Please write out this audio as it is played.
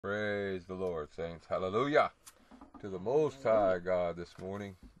Praise the Lord, saints. Hallelujah. To the Most High God this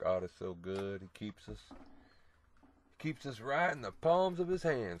morning. God is so good. He keeps us. He keeps us right in the palms of His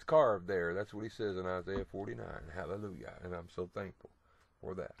hands. Carved there. That's what He says in Isaiah 49. Hallelujah. And I'm so thankful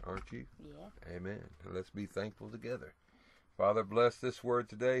for that. Aren't you? Yeah. Amen. And let's be thankful together. Father, bless this word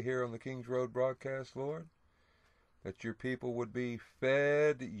today here on the King's Road broadcast, Lord. That your people would be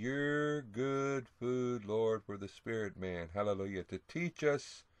fed your good food, Lord, for the spirit man. Hallelujah. To teach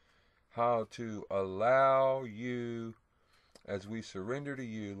us how to allow you, as we surrender to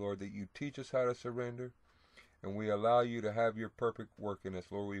you, Lord, that you teach us how to surrender, and we allow you to have your perfect work in us,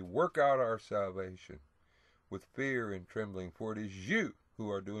 Lord. We work out our salvation with fear and trembling, for it is you who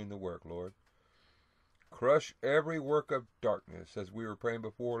are doing the work, Lord. Crush every work of darkness, as we were praying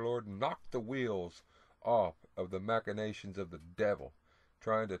before, Lord. Knock the wheels off of the machinations of the devil,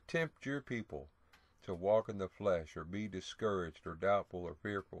 trying to tempt your people to walk in the flesh, or be discouraged, or doubtful, or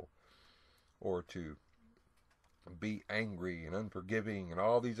fearful, or to be angry and unforgiving and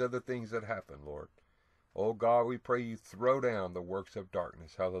all these other things that happen, Lord. Oh God, we pray you throw down the works of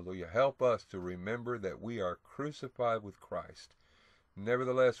darkness. Hallelujah. Help us to remember that we are crucified with Christ.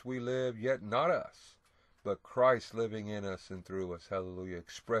 Nevertheless we live, yet not us, but Christ living in us and through us. Hallelujah.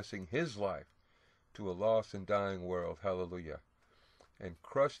 Expressing his life to a lost and dying world. Hallelujah. And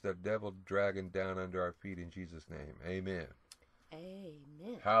crush the devil dragon down under our feet in Jesus' name. Amen.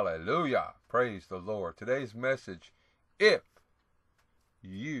 Amen. Hallelujah. Praise the Lord. Today's message, if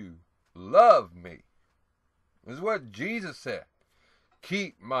you love me, is what Jesus said.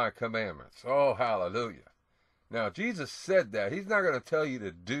 Keep my commandments. Oh, hallelujah. Now, Jesus said that. He's not going to tell you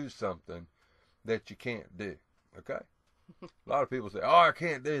to do something that you can't do. Okay? A lot of people say, oh, I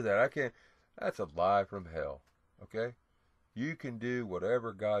can't do that. I can't. That's a lie from hell. Okay? You can do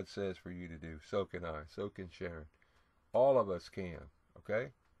whatever God says for you to do. So can I. So can Sharon. All of us can, okay?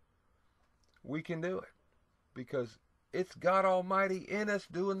 We can do it because it's God Almighty in us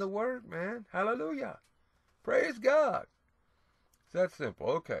doing the work, man. Hallelujah. Praise God. It's that simple.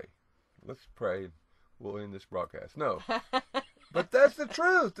 Okay, let's pray. We'll end this broadcast. No, but that's the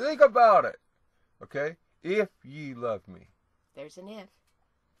truth. Think about it, okay? If ye love me. There's an if.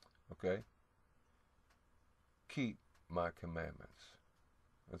 Okay? Keep my commandments.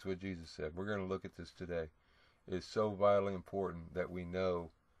 That's what Jesus said. We're going to look at this today. It's so vitally important that we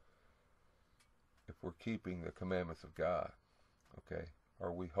know if we're keeping the commandments of God. Okay?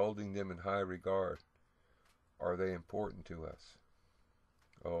 Are we holding them in high regard? Are they important to us?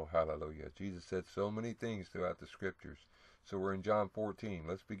 Oh, hallelujah. Jesus said so many things throughout the scriptures. So we're in John 14.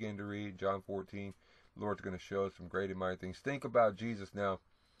 Let's begin to read John 14. The Lord's going to show us some great and mighty things. Think about Jesus now.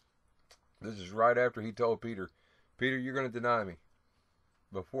 This is right after he told Peter, Peter, you're going to deny me.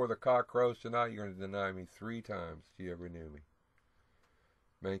 Before the cock crows tonight, you're going to deny me 3 times if you ever knew me.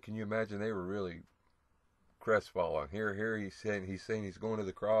 Man, can you imagine? They were really crestfallen. Here he's saying he's going to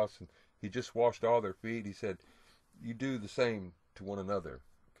the cross, and he just washed all their feet. He said, you do the same to one another,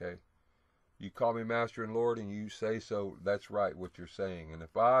 okay? You call me Master and Lord, and you say so. That's right, what you're saying. And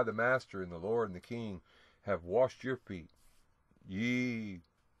if I, the Master and the Lord and the King, have washed your feet, ye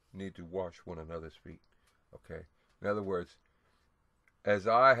need to wash one another's feet, okay? In other words, as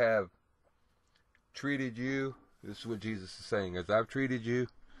I have treated you, this is what Jesus is saying, as I've treated you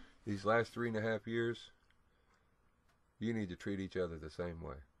these last 3.5 years, you need to treat each other the same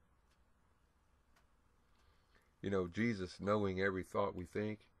way. You know, Jesus, knowing every thought we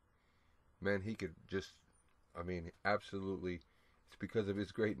think, man, he could just, absolutely, it's because of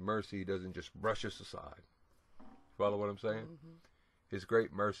his great mercy, he doesn't just brush us aside. Follow what I'm saying? Mm-hmm. His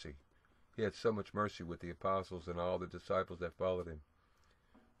great mercy. He had so much mercy with the apostles and all the disciples that followed him.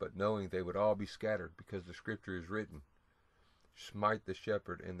 But knowing they would all be scattered, because the scripture is written, smite the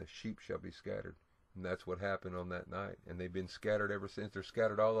shepherd and the sheep shall be scattered. And that's what happened on that night. And they've been scattered ever since. They're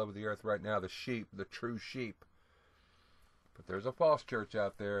scattered all over the earth right now, the sheep, the true sheep. But there's a false church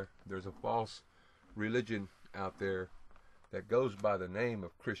out there. There's a false religion out there that goes by the name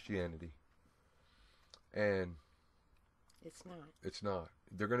of Christianity. And it's not. It's not.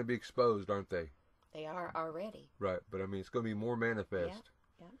 They're going to be exposed, aren't they? They are already. Right. But it's going to be more manifest. Yeah.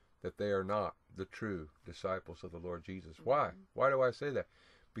 That they are not the true disciples of the Lord Jesus. Mm-hmm. Why? Why do I say that?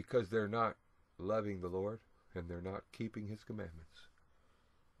 Because they're not loving the Lord and they're not keeping his commandments.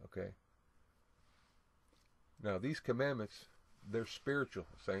 Okay? Now, these commandments, they're spiritual,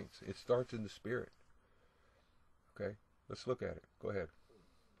 saints. It starts in the spirit. Okay? Let's look at it. Go ahead.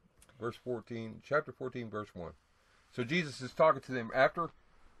 Verse 14, chapter 14, verse 1. So Jesus is talking to them after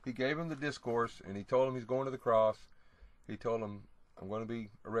he gave them the discourse and he told them he's going to the cross. He told them, I'm going to be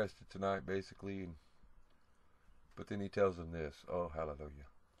arrested tonight, basically. But then he tells them this. Oh, hallelujah.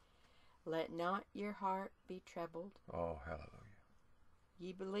 Let not your heart be troubled. Oh, hallelujah.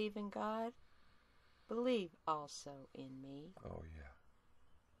 Ye believe in God, believe also in me. Oh, yeah.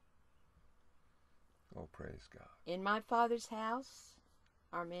 Oh, praise God. In my Father's house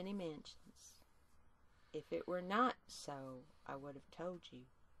are many mansions. If it were not so, I would have told you.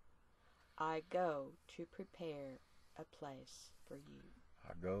 I go to prepare a place for you.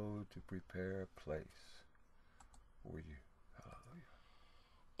 I go to prepare a place for you. Hallelujah.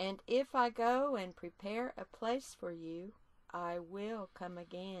 And if I go and prepare a place for you, I will come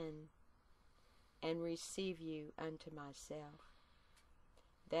again and receive you unto myself,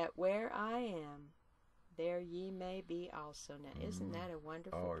 that where I am, there ye may be also. Now, isn't that a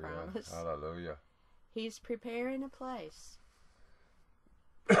wonderful promise? Yeah. Hallelujah. He's preparing a place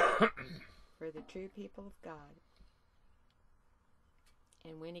for the true people of God.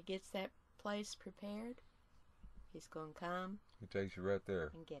 And when he gets that place prepared, he's going to come. He takes you right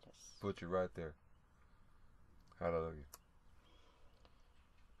there. And get us. Put you right there. Hallelujah.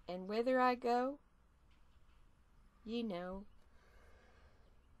 And whither I go, ye know,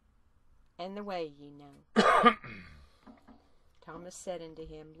 and the way ye know. Thomas said unto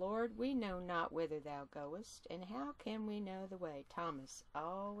him, Lord, we know not whither thou goest, and how can we know the way? Thomas,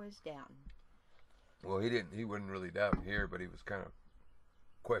 always doubting. Well, he wasn't really doubting here, but he was kind of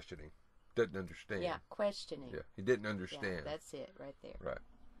questioning. Didn't understand. Yeah, questioning. Yeah, he didn't understand. Yeah, that's it right there. Right.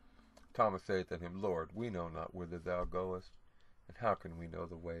 Thomas saith unto him, Lord, we know not whither thou goest, and how can we know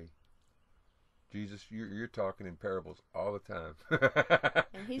the way? Jesus, you're talking in parables all the time.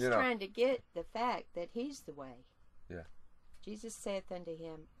 And he's trying to get the fact that he's the way. Yeah. Jesus saith unto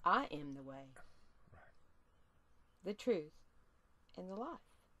him, I am the way, the truth, and the life.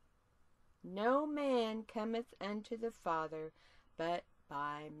 No man cometh unto the Father but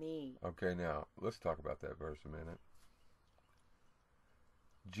by me. Okay, now, let's talk about that verse a minute.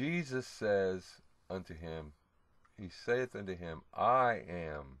 Jesus says unto him, he saith unto him, I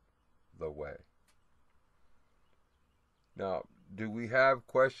am the way. Now, do we have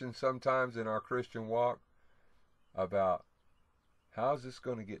questions sometimes in our Christian walk about how's this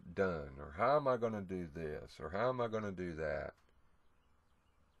going to get done? Or how am I going to do this? Or how am I going to do that?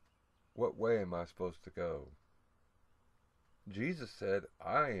 What way am I supposed to go? Jesus said,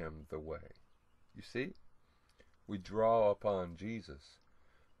 I am the way. You see? We draw upon Jesus.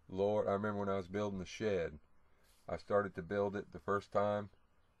 Lord, I remember when I was building the shed, I started to build it the first time,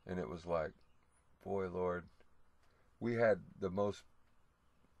 and it was like, boy, Lord, we had the most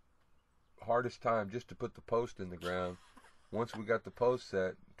hardest time just to put the post in the ground. Once we got the post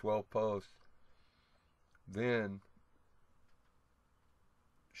set, 12 posts, then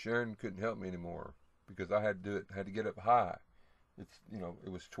Sharon couldn't help me anymore because I had to do it. Had to get up high. It's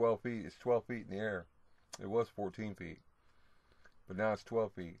it was 12 feet. It's 12 feet in the air. It was 14 feet, but now it's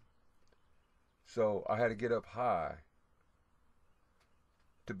 12 feet. So I had to get up high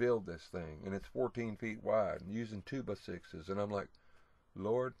to build this thing, and it's 14 feet wide, and using 2x6s. And I'm like,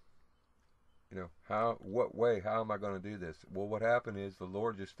 Lord, what way? How am I going to do this? Well, what happened is the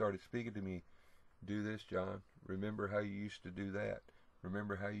Lord just started speaking to me. Do this, John. Remember how you used to do that.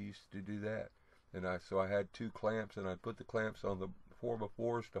 Remember how you used to do that. And so I had 2 clamps, and I put the clamps on the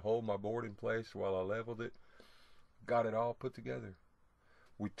 4x4s to hold my board in place while I leveled it. Got it all put together.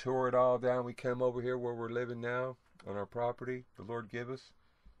 We tore it all down. We came over here where we're living now on our property the Lord gave us,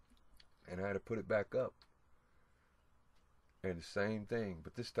 and I had to put it back up. And the same thing,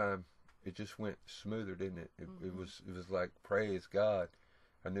 but this time it just went smoother, didn't it? It was like, praise God.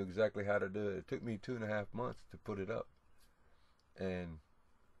 I knew exactly how to do it. It took me 2.5 months to put it up. And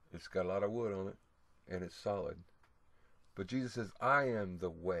it's got a lot of wood on it, and it's solid. But Jesus says, I am the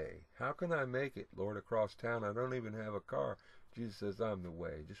way. How can I make it, Lord, across town? I don't even have a car. Jesus says, I'm the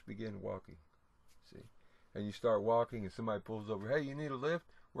way. Just begin walking. See? And you start walking, and somebody pulls over. Hey, you need a lift?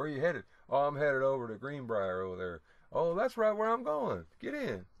 Where are you headed? Oh, I'm headed over to Greenbrier over there. Oh, that's right where I'm going. Get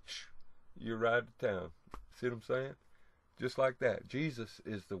in. You ride to town. See what I'm saying? Just like that. Jesus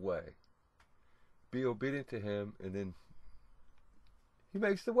is the way. Be obedient to him, and then he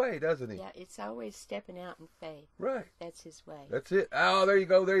makes the way, doesn't he? Yeah, it's always stepping out in faith. Right. That's his way. That's it. Oh, there you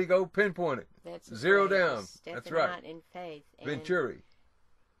go. There you go. Pinpoint it. That's his Zero way. down. Stepping That's right. out in faith. Venturi.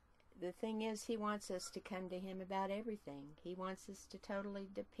 The thing is, he wants us to come to him about everything. He wants us to totally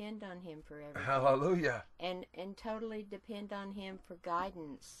depend on him for everything. Hallelujah. And totally depend on him for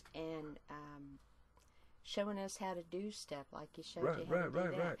guidance and showing us how to do stuff, like he showed you how to do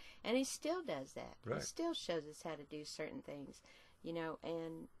that. Right. And he still does that. Right. He still shows us how to do certain things,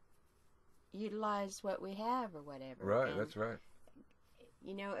 and utilize what we have or whatever. Right, and, that's right.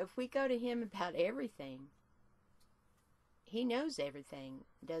 if we go to him about everything, He knows everything,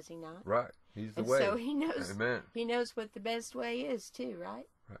 does he not? Right. He's the And way. so he knows. Amen. He knows what the best way is too, right?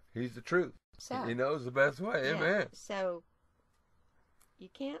 Right. He's the truth. So He knows the best way. yeah, Amen. so you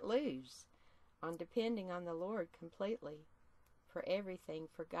can't lose on depending on the Lord completely for everything,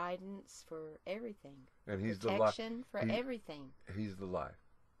 for guidance, for everything. And He's protection the life. for everything. He's the life.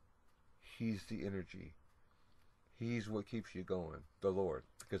 He's the energy. He's what keeps you going. The Lord,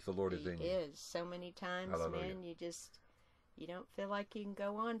 because the Lord is in you. He is. So many times, Hallelujah. man, you don't feel like you can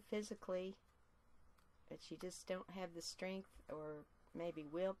go on physically, but you just don't have the strength or maybe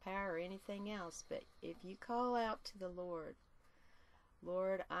willpower or anything else. But if you call out to the Lord,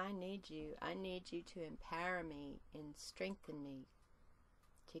 Lord, I need you. I need you to empower me and strengthen me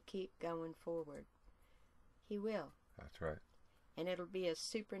to keep going forward. He will. That's right. And it'll be a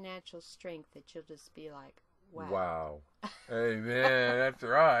supernatural strength that you'll just be like, wow. Wow. Amen. That's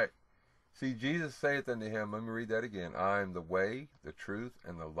right. See, Jesus saith unto him, let me read that again. I am the way, the truth,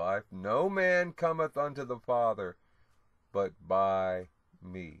 and the life. No man cometh unto the Father but by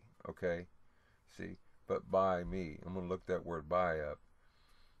me. Okay? See, but by me. I'm going to look that word by up.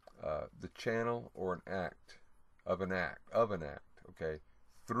 The channel or an act. Of an act. Okay?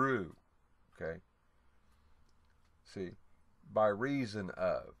 Through. Okay? See, by reason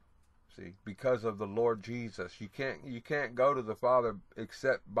of. See, because of the Lord Jesus. You can't go to the Father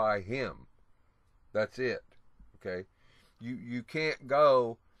except by Him. That's it. Okay? You can't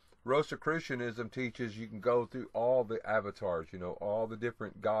go. Rosicrucianism teaches you can go through all the avatars, all the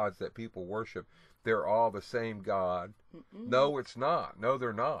different gods that people worship. They're all the same God. Mm-mm. No, it's not. No,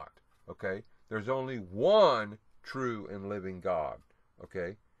 they're not. Okay? There's only one true and living God.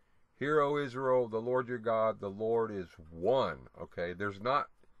 Okay? Hear, O Israel, the Lord your God, the Lord is one. Okay? There's not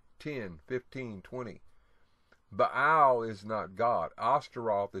 10, 15, 20. Baal is not God.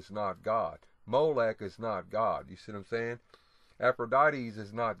 Ashtaroth is not God. Molech is not God. You see what I'm saying? Aphrodite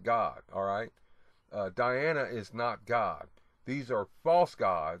is not God. All right? Diana is not God. These are false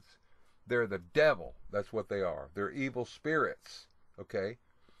gods. They're the devil. That's what they are. They're evil spirits. Okay?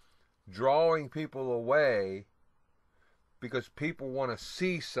 Drawing people away because people want to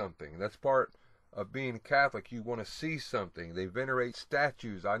see something. That's part of being Catholic. You want to see something. They venerate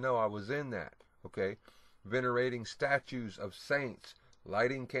statues. I know, I was in that. Okay? Venerating statues of saints,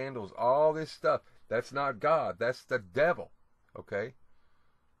 lighting candles, all this stuff. That's not God. That's the devil. Okay?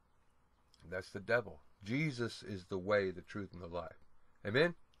 That's the devil. Jesus is the way, the truth, and the life.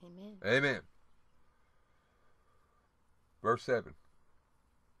 Amen? Amen. Amen. Verse 7.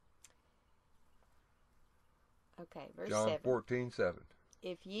 Okay, verse John 7. 14:7.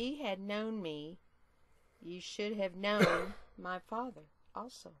 If ye had known me, ye should have known my Father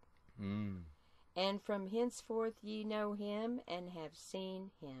also. And from henceforth ye know him and have seen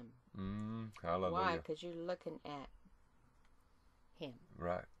him. Hallelujah. Why? Because you're looking at him.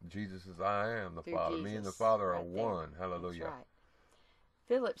 Right. Jesus is I am the Through Father. Jesus, Me and the Father are right there. one. Hallelujah. That's right.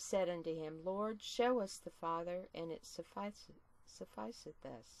 Philip said unto him, Lord, show us the Father, and it sufficeth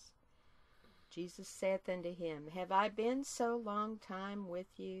us. Jesus saith unto him, Have I been so long time with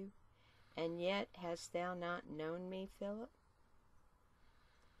you, and yet hast thou not known me, Philip?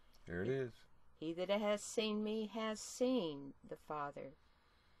 Here it is. He that has seen me has seen the Father.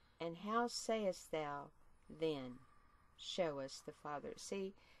 And how sayest thou then, show us the Father?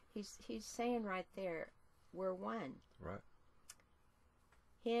 See, he's saying right there, we're one. Right.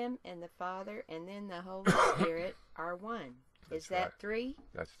 Him and the Father and then the Holy Spirit are one. Is that right. three?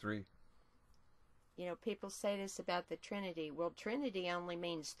 That's three. People say this about the Trinity. Well, Trinity only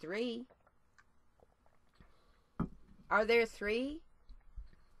means three. Are there three?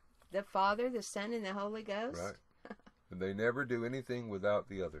 The Father, the Son, and the Holy Ghost? Right. And they never do anything without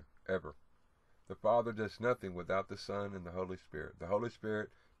the other, ever. The Father does nothing without the Son and the Holy Spirit. The Holy Spirit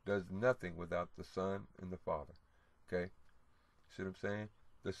does nothing without the Son and the Father. Okay? See what I'm saying?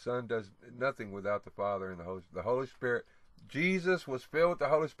 The Son does nothing without the Father and the Holy Spirit. Jesus was filled with the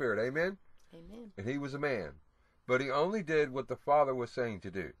Holy Spirit. Amen? Amen. And he was a man. But he only did what the Father was saying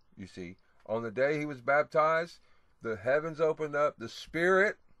to do. You see, on the day he was baptized, the heavens opened up. The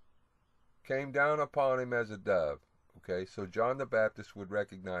Spirit came down upon him as a dove. Okay, so John the Baptist would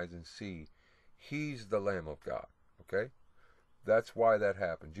recognize and see he's the Lamb of God. Okay? That's why that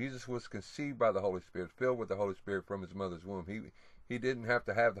happened. Jesus was conceived by the Holy Spirit, filled with the Holy Spirit from his mother's womb. He didn't have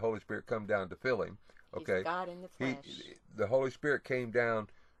to have the Holy Spirit come down to fill him. Okay? He's God in the flesh. The Holy Spirit came down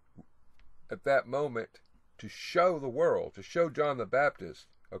at that moment to show the world, to show John the Baptist,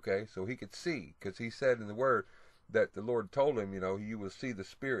 okay, so he could see, because he said in the Word that the Lord told him, you will see the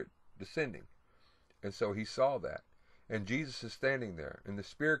Spirit descending. And so he saw that. And Jesus is standing there, and the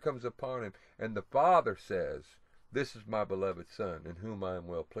Spirit comes upon him, and the Father says, This is my beloved Son, in whom I am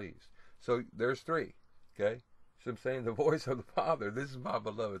well pleased. So there's three, okay? So I'm saying the voice of the Father, this is my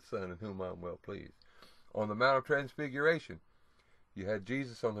beloved Son, in whom I am well pleased. On the Mount of Transfiguration, you had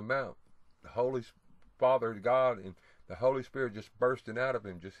Jesus on the Mount, the Holy Father, God, and the Holy Spirit just bursting out of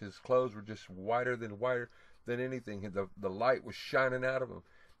him. Just his clothes were just whiter than anything. The light was shining out of him.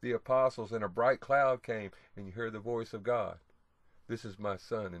 The apostles, and a bright cloud came, and you heard the voice of God. This is my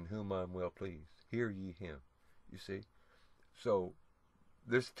Son, in whom I am well pleased. Hear ye him. You see? So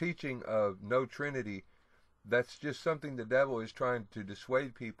this teaching of no Trinity, that's just something the devil is trying to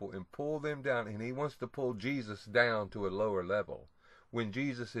dissuade people and pull them down. And he wants to pull Jesus down to a lower level when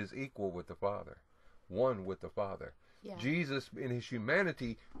Jesus is equal with the Father, one with the Father. Yeah. Jesus, in his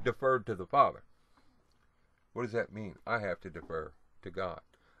humanity, deferred to the Father. What does that mean? I have to defer to God.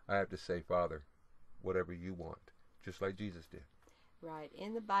 I have to say, Father, whatever you want, just like Jesus did. Right.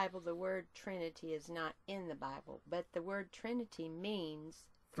 In the Bible, the word Trinity is not in the Bible, but the word Trinity means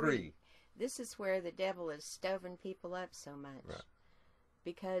three. This is where the devil is stoving people up so much. Right.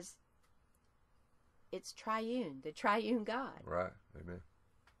 Because it's triune, the triune God. Right. Amen.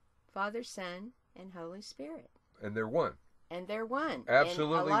 Father, Son, and Holy Spirit. And they're one. And they're one.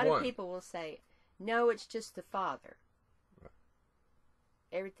 Absolutely one. And a lot of people will say, no, it's just the Father. Right.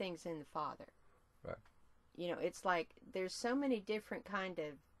 Everything's in the Father. Right. You know, it's like there's so many different kind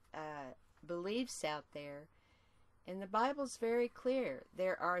of beliefs out there. And the Bible's very clear.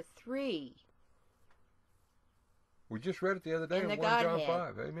 There are three. We just read it the other day in 1 John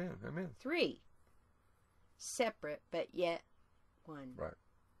 5. Amen. Amen. Three. Separate, but yet one. Right.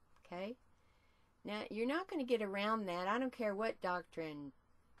 Okay? Now, you're not going to get around that. I don't care what doctrine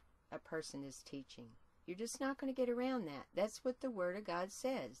a person is teaching. You're just not going to get around that. That's what the Word of God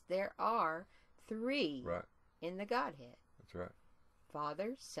says. There are three in the Godhead. That's right.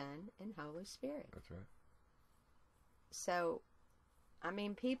 Father, Son, and Holy Spirit. That's right. So, I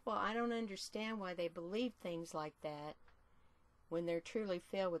mean, people, I don't understand why they believe things like that when they're truly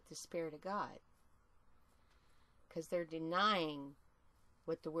filled with the Spirit of God. Because they're denying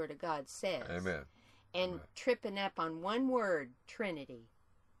what the Word of God says. Amen. And tripping up on one word, Trinity.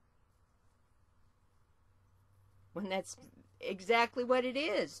 When that's exactly what it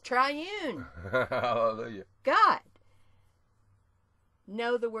is. Triune. Hallelujah. God.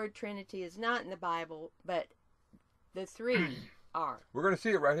 No, the word Trinity is not in the Bible, but the three are. We're going to see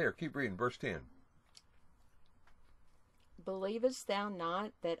it right here. Keep reading. Verse 10. Believest thou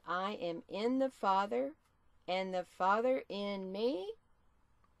not that I am in the Father, and the Father in me?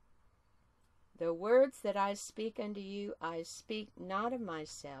 The words that I speak unto you, I speak not of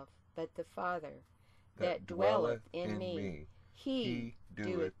myself, but the Father that dwelleth in me. He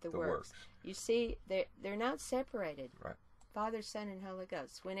doeth the works. You see, they're not separated. Right. Father, Son, and Holy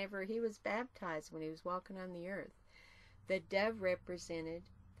Ghost. Whenever he was baptized, when he was walking on the earth, the dove represented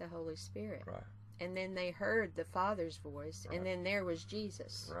the Holy Spirit. Right. And then they heard the Father's voice, and then there was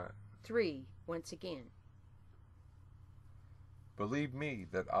Jesus. Right. Three, once again. Believe me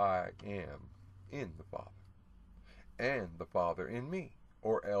that I am in the Father, and the Father in me,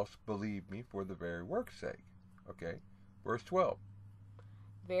 or else believe me for the very work's sake. Okay? Verse 12.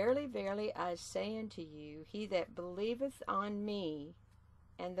 Verily, verily, I say unto you, he that believeth on me,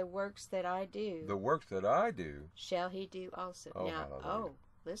 and the works that I do, the works that I do, shall he do also. Oh, now, hallelujah.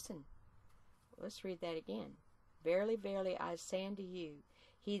 Listen. Let's read that again. Verily, verily, I say unto you,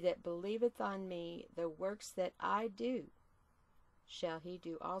 he that believeth on me, the works that I do, shall he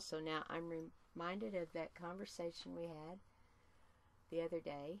do also. Now, I'm reminded of that conversation we had the other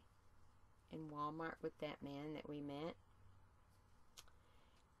day in Walmart with that man that we met.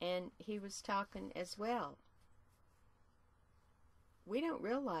 And he was talking as well. We don't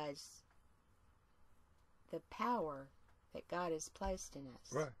realize the power that God has placed in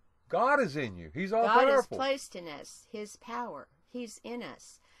us. right. God is in you. He's all God powerful. has placed in us his power. He's in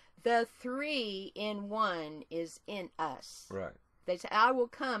us. The three in one is in us. Right. They say, I will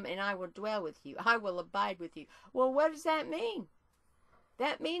come and I will dwell with you. I will abide with you. Well, what does that mean?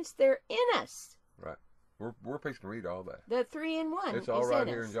 That means they're in us. Right. We're fixing to read all that. The three in one. It's all is right in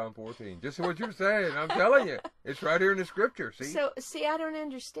here us. in John 14. Just what you're saying. I'm telling you. It's right here in the scripture. See? So, I don't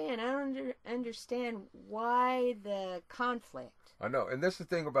understand. I don't understand why the conflict. I know. And that's the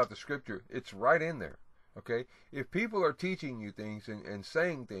thing about the scripture. It's right in there. Okay? If people are teaching you things and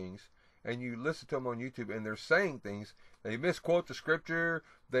saying things, and you listen to them on YouTube, and they're saying things, they misquote the scripture,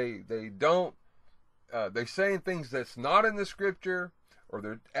 they don't, they're saying things that's not in the scripture, or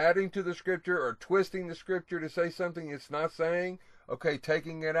they're adding to the scripture, or twisting the scripture to say something it's not saying, okay,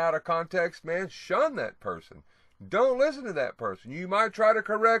 taking it out of context, man, shun that person. Don't listen to that person. You might try to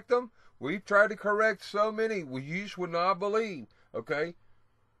correct them We've tried to correct so many. You just would not believe. Okay?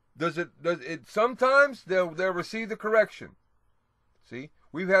 Does it sometimes they'll receive the correction. See?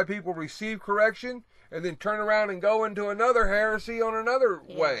 We've had people receive correction and then turn around and go into another heresy on another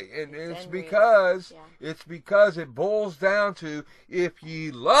way. And it's because it boils down to, if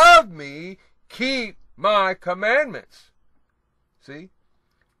ye love me, keep my commandments. See?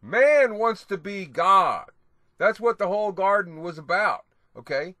 Man wants to be God. That's what the whole garden was about.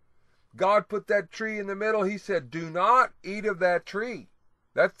 Okay? God put that tree in the middle. He said, do not eat of that tree.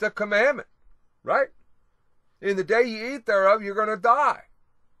 That's the commandment. Right? In the day you eat thereof, you're going to die.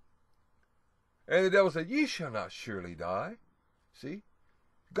 And the devil said, ye shall not surely die. See?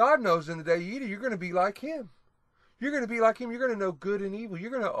 God knows in the day you eat it, you're going to be like him. You're going to be like him. You're going to know good and evil. You're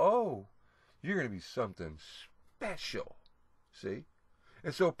going to be something special. See?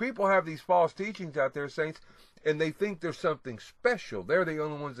 And so people have these false teachings out there, saints, and they think there's something special. They're the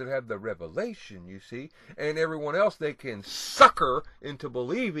only ones that have the revelation, you see. And everyone else they can sucker into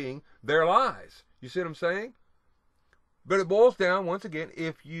believing their lies. You see what I'm saying? But it boils down, once again,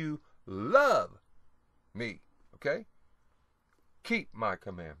 if you love me, okay? Keep my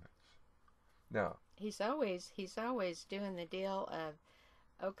commandments. Now, he's always doing the deal of,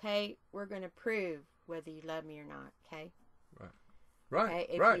 okay, we're going to prove whether you love me or not, okay? Right. Okay?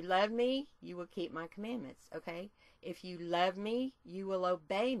 If you love me, you will keep my commandments, okay? If you love me, you will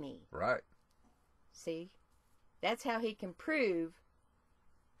obey me. Right. See? That's how he can prove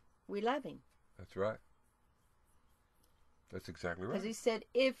we love him. That's right. That's exactly right. Because he said,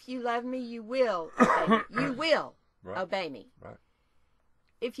 if you love me, you will obey me. You will obey me. Right.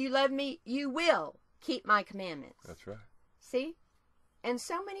 If you love me, you will keep my commandments. That's right. See? And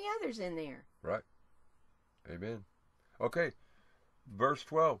so many others in there. Right. Amen. Okay. Verse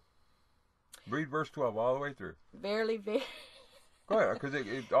 12. Read verse 12 all the way through. Verily, verily. Go ahead, because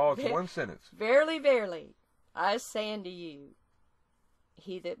it's one sentence. Verily, verily, I say unto you,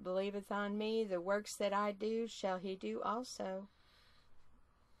 he that believeth on me, the works that I do, shall he do also.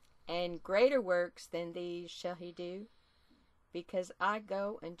 And greater works than these shall he do, because I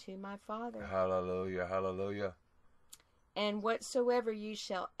go unto my Father. Hallelujah, hallelujah. And whatsoever you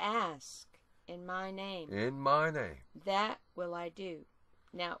shall ask in my name, that will I do.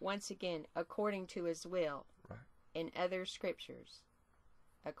 Now, once again, according to his will. Right. In other scriptures,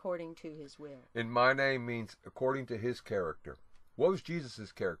 according to his will. In my name means according to his character. What was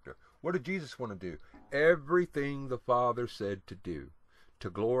Jesus' character? What did Jesus want to do? Everything the Father said to do, to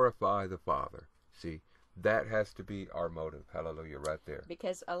glorify the Father. See, that has to be our motive. Hallelujah, right there.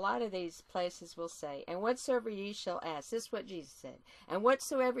 Because a lot of these places will say, and whatsoever ye shall ask, this is what Jesus said, and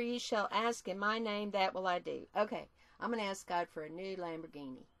whatsoever ye shall ask in my name, that will I do. Okay, I'm going to ask God for a new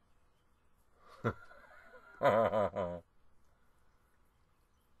Lamborghini. I'm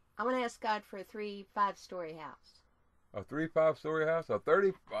going to ask God for a 5-story house. A 5-story house? A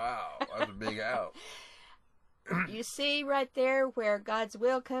 30? Wow, that's a big house. You see right there where God's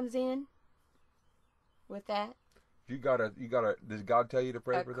will comes in with that? You gotta, does God tell you to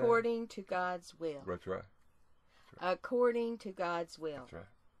pray for that? According to God's will. That's right. According to God's will. That's right.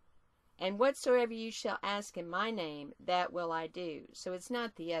 And whatsoever you shall ask in my name, that will I do. So it's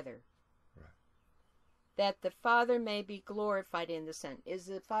not the other. Right. That the Father may be glorified in the Son. Is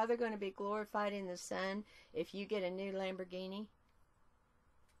the Father going to be glorified in the Son if you get a new Lamborghini?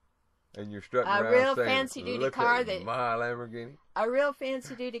 And you're strutting around real saying, fancy-duty look car at that, my Lamborghini? A real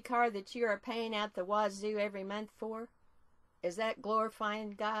fancy-duty car that you are paying out the wazoo every month for? Is that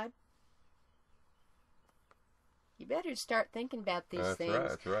glorifying God? You better start thinking about these things.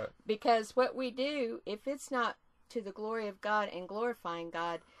 That's right. Because what we do, if it's not to the glory of God and glorifying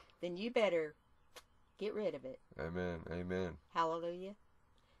God, then you better get rid of it. Amen. Amen. Hallelujah.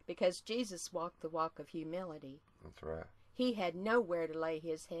 Because Jesus walked the walk of humility. That's right. He had nowhere to lay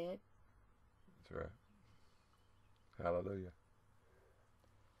his head. That's right. Hallelujah.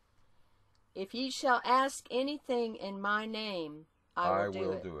 If ye shall ask anything in my name, I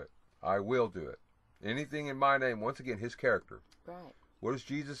will do it. I will do it. Anything in my name, once again, his character. Right. What is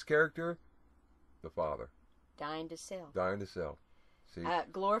Jesus' character? The Father. Dying to self. Dying to self. See?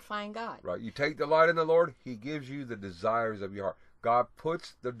 Glorifying God. Right. You take delight in the Lord, he gives you the desires of your heart. God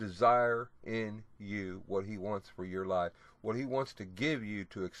puts the desire in you, what he wants for your life, what he wants to give you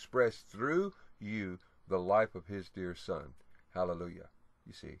to express through you the life of his dear Son. Hallelujah.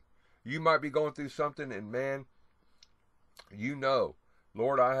 You see, you might be going through something, and man, you know,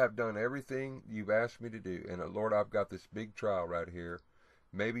 Lord, I have done everything you've asked me to do, and Lord, I've got this big trial right here.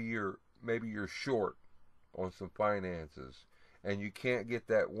 Maybe you're short on some finances, and you can't get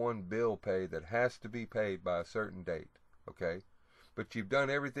that one bill paid that has to be paid by a certain date. Okay. but you've done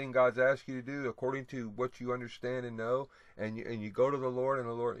everything God's asked you to do according to what you understand and know, and you go to the Lord,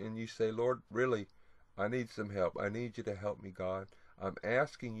 and you say, Lord, really, I need some help. I need you to help me, God. I'm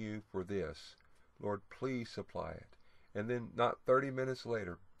asking you for this. Lord, please supply it. And then not 30 minutes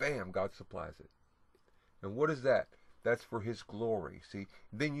later, bam, God supplies it. And what is that? That's for His glory. See,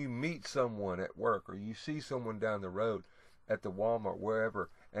 then you meet someone at work, or you see someone down the road at the Walmart, wherever,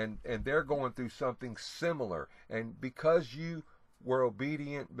 and they're going through something similar. And because you were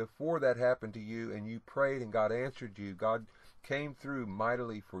obedient before that happened to you, and you prayed and God answered you, God came through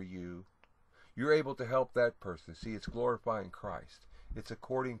mightily for you, you're able to help that person. See, it's glorifying Christ. It's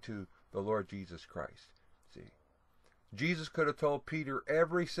according to the Lord Jesus Christ. See, Jesus could have told Peter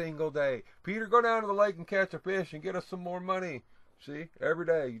every single day, Peter, go down to the lake and catch a fish and get us some more money. See, every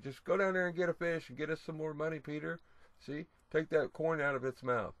day, you just go down there and get a fish and get us some more money, Peter. See, take that coin out of its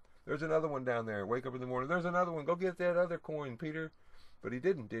mouth. There's another one down there. Wake up in the morning. There's another one. Go get that other coin, Peter. But he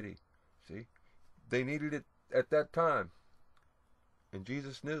didn't, did he? See, they needed it at that time. And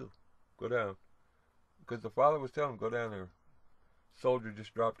Jesus knew. Go down. Because the Father was telling him, go down there. Soldier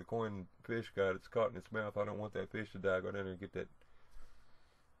just dropped a coin, fish got it. It's caught in its mouth. I don't want that fish to die. Go down there and get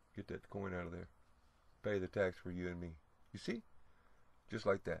that coin out of there. Pay the tax for you and me. You see? Just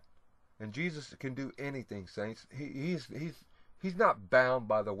like that. And Jesus can do anything, saints. He's not bound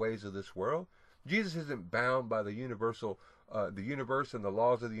by the ways of this world. Jesus isn't bound by the universe and the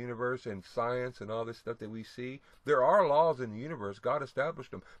laws of the universe and science and all this stuff that we see. There are laws in the universe. God established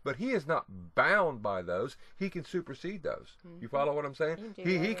them. But He is not bound by those. He can supersede those. You follow what I'm saying?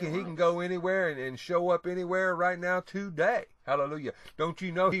 He can go anywhere and show up anywhere right now today. Hallelujah. Don't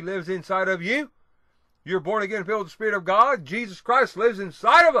you know He lives inside of you? You're born again, filled with the Spirit of God. Jesus Christ lives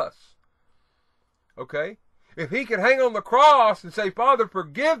inside of us. Okay? If He can hang on the cross and say, Father,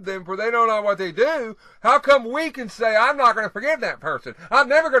 forgive them, for they don't know what they do, how come we can say, I'm not going to forgive that person? I'm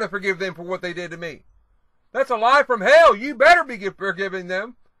never going to forgive them for what they did to me. That's a lie from hell. You better be forgiving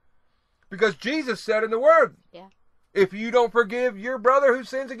them. Because Jesus said in the Word, if you don't forgive your brother who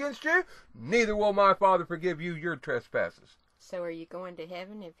sins against you, neither will my Father forgive you your trespasses. So are you going to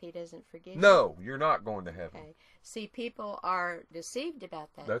heaven if He doesn't forgive you? No, you're not going to heaven. Okay. See, people are deceived about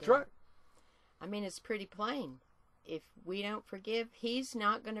that. That's right. I mean, it's pretty plain. If we don't forgive, He's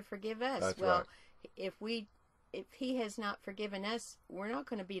not going to forgive us. That's well, right. If He has not forgiven us, we're not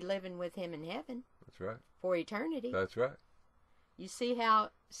going to be living with Him in heaven. That's right. For eternity. That's right. You see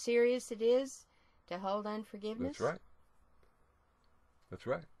how serious it is to hold unforgiveness? That's right. That's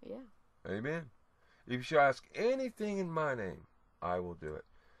right. Yeah. Amen. If you shall ask anything in my name, I will do it.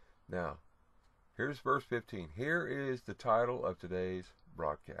 Now, here's verse 15. Here is the title of today's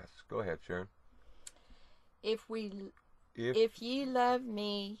broadcast. Go ahead, Sharon. If ye love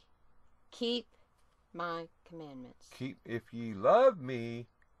me, keep my commandments. If ye love me,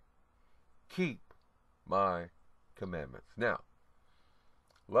 keep my commandments. Now,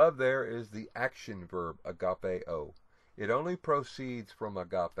 love there is the action verb, agapeo. It only proceeds from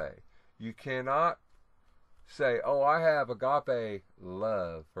agape. You cannot say, oh, I have agape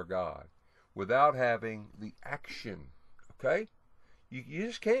love for God, without having the action. Okay? You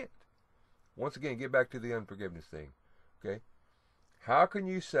just can't. Once again, get back to the unforgiveness thing. Okay? How can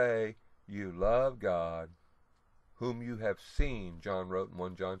you say you love God whom you have seen, John wrote in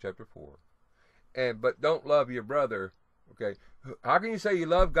 1 John chapter 4, but don't love your brother? Okay? How can you say you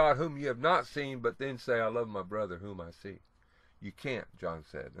love God whom you have not seen, but then say I love my brother whom I see? You can't, John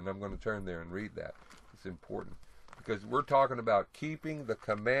said. And I'm going to turn there and read that. It's important. Because we're talking about keeping the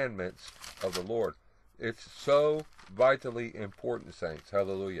commandments of the Lord. It's so vitally important, saints.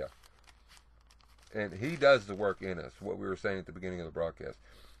 Hallelujah. And He does the work in us, what we were saying at the beginning of the broadcast.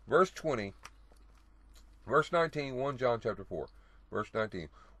 Verse 19, 1 John chapter 4. Verse 19.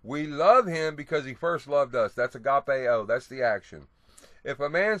 We love Him because He first loved us. That's agapeo. That's the action. If a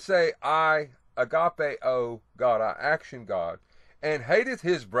man say, I agapeo God, I action God, and hateth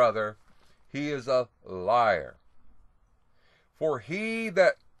his brother, he is a liar. For he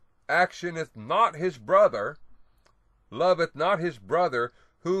that actioneth not his brother, loveth not his brother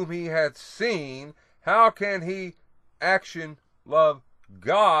whom he hath seen. How can he action love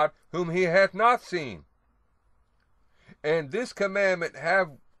God whom he hath not seen? And this commandment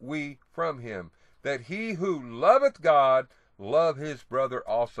have we from Him, that he who loveth God love his brother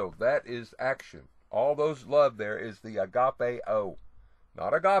also. That is action. All those love there is the agapeo,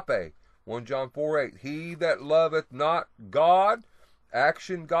 not agape. 1 John 4:8. He that loveth not God,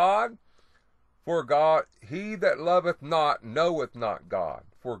 action God, for God, he that loveth not knoweth not God,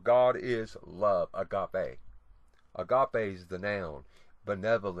 for God is love, agape. Agape is the noun,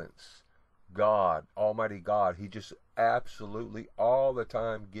 benevolence, God, Almighty God, He just absolutely all the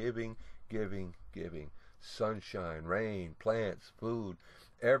time giving. Sunshine, rain, plants, food,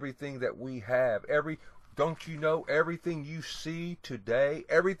 everything that we have. Don't you know everything you see today,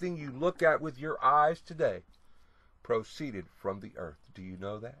 everything you look at with your eyes today, proceeded from the earth. Do you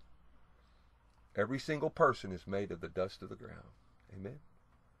know that? Every single person is made of the dust of the ground. Amen?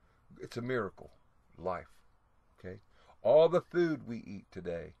 It's a miracle. Life. Okay? All the food we eat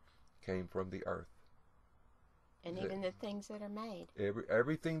today came from the earth. And even the things that are made.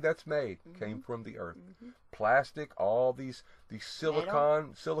 Everything that's made came from the earth. Plastic, all these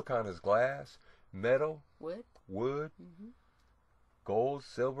silicon. Silicon is glass. Metal. Wood. Gold,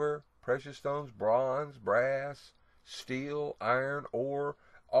 silver, precious stones, bronze, brass, steel, iron, ore.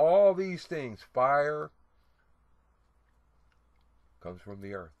 All these things. Fire comes from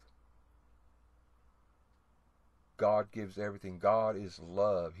the earth. God gives everything. God is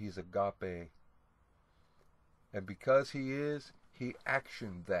love. He's agape. And because He is, He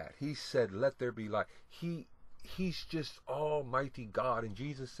actioned that. He said, let there be light. He's just Almighty God. And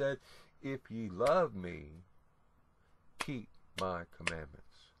Jesus said, if ye love me, keep my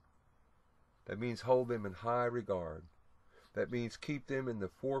commandments. That means hold them in high regard. That means keep them in the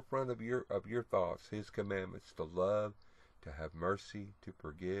forefront of your thoughts. His commandments, to love, to have mercy, to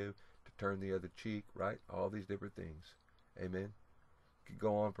forgive, to turn the other cheek, right? All these different things. Amen. Could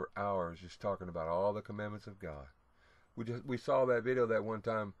go on for hours just talking about all the commandments of God. We saw that video that one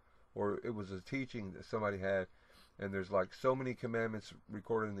time, or it was a teaching that somebody had, and there's like so many commandments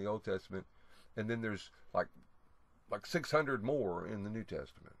recorded in the Old Testament, and then there's like 600 more in the New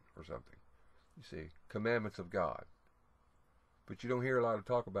Testament or something. You see, commandments of God. But you don't hear a lot of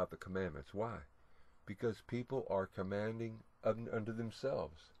talk about the commandments. Why? Because people are commanding unto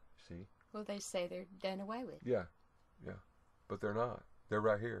themselves. See? Well, they say they're done away with. Yeah. But they're not. They're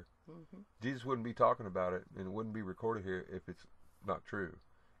right here. Jesus wouldn't be talking about it, and it wouldn't be recorded here if it's not true.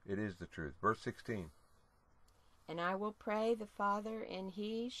 It is the truth. Verse 16. And I will pray the Father, and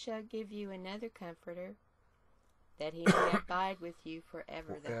He shall give you another Comforter, that He may abide with you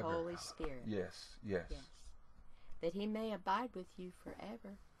forever, the Holy Spirit. Yes. That He may abide with you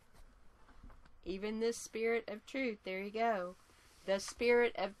forever. Even the Spirit of truth. There you go. The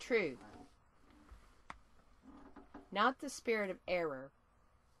Spirit of truth. Not the spirit of error.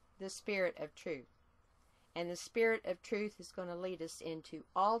 The Spirit of truth. And the Spirit of truth is going to lead us into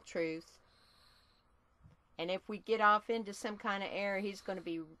all truth. And if we get off into some kind of error, He's going to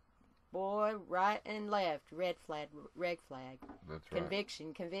be, boy, right and left. Red flag. That's right.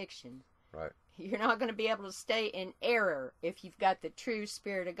 Conviction. Right. You're not going to be able to stay in error if you've got the true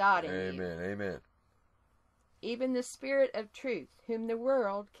Spirit of God in you. Amen. Even the Spirit of truth, whom the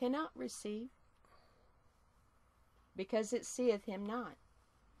world cannot receive, because it seeth Him not.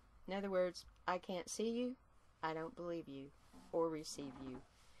 In other words, I can't see you, I don't believe you, or receive you.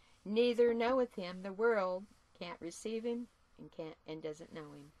 Neither knoweth Him. The world can't receive Him and doesn't know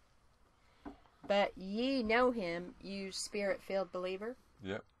Him. But ye know Him, you Spirit-filled believer.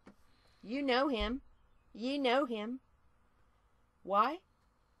 Yep. You know Him. Ye know Him. Why?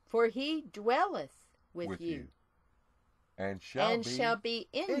 For He dwelleth with you. And shall be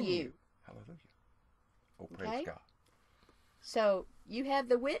in you. Hallelujah. Oh, praise God. So you have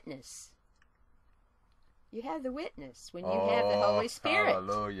the witness. You have the witness when you have the Holy Spirit.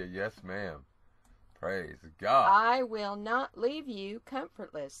 Hallelujah. Yes, ma'am. Praise God. I will not leave you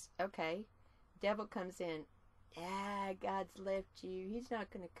comfortless. Okay. Devil comes in. God's left you. He's not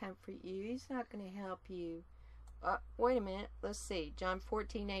going to comfort you. He's not going to help you. Wait a minute. Let's see. John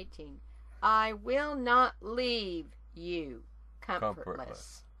 14:18. I will not leave you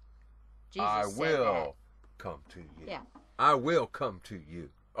comfortless. Jesus I said will that. come to you. Yeah. I will come to you.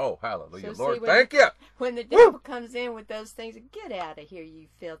 Oh, hallelujah. So Lord, see, thank you. When the devil comes in with those things, get out of here, you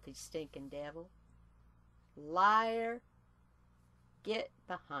filthy, stinking devil. Liar. Get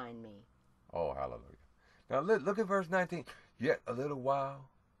behind me. Oh, hallelujah. Now look at verse 19. Yet a little while,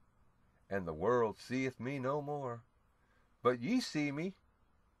 and the world seeth me no more. But ye see me.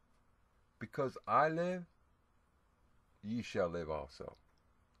 Because I live, ye shall live also.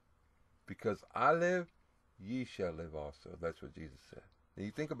 Because I live, ye shall live also. That's what Jesus said. Now you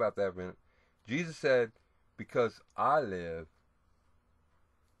think about that for a minute. Jesus said, because I live,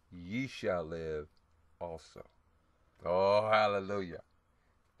 ye shall live also. Oh, hallelujah.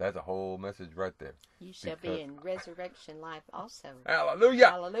 That's a whole message right there. You shall be in resurrection life also.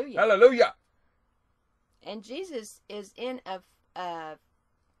 Hallelujah. Hallelujah. Hallelujah. And Jesus is in a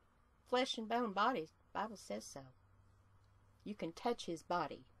flesh and bone body. The Bible says so. You can touch His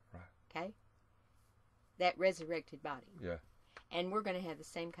body. Right. Okay? That resurrected body. Yeah. And we're going to have the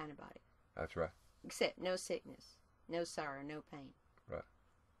same kind of body. That's right. Except no sickness, no sorrow, no pain. Right.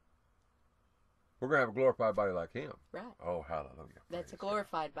 We're going to have a glorified body like him. Right. Oh, hallelujah. That's a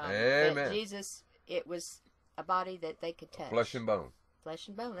glorified body. Amen. But Jesus, it was a body that they could touch. Flesh and bone. Flesh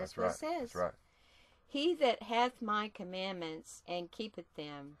and bone. That's right. what it says. That's right. He that hath my commandments and keepeth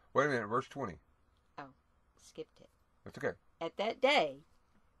them. Wait a minute, verse 20. Oh, skipped it. That's okay. At that day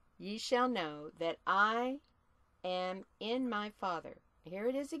ye shall know that I am in my Father. Here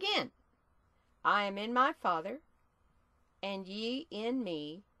it is again. I am in my Father, and ye in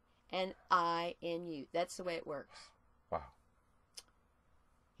me, and I in you. That's the way it works. Wow.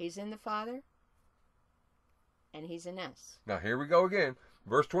 He's in the Father, and he's in us. Now here we go again.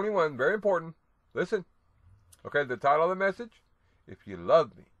 Verse 21, very important. Listen. Okay, the title of the message, if you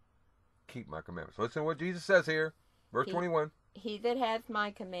love me, keep my commandments. Listen to what Jesus says here. Verse 21. He that hath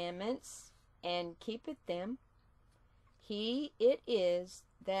my commandments and keepeth them, he it is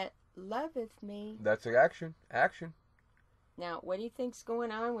that loveth me. That's the action. Action. Now, what do you think's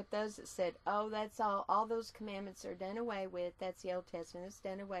going on with those that said, oh, that's all those commandments are done away with, that's the Old Testament, it's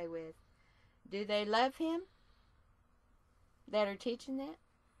done away with? Do they love him that are teaching that?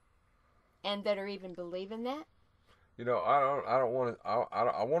 And that are even believing that? You know, I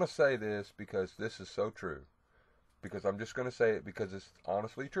want to say this because this is so true. Because I'm just going to say it because it's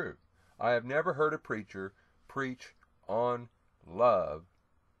honestly true. I have never heard a preacher preach on love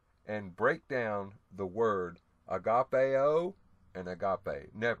and break down the word agapeo and agape.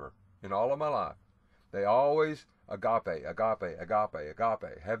 Never. In all of my life. They always agape, agape, agape,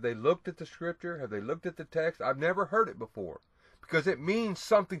 agape. Have they looked at the scripture? Have they looked at the text? I've never heard it before. Because it means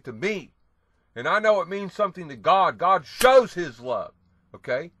something to me. And I know it means something to God. God shows his love.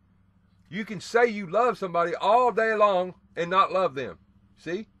 Okay? You can say you love somebody all day long and not love them.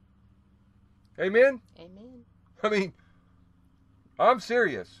 See? Amen? Amen. I mean, I'm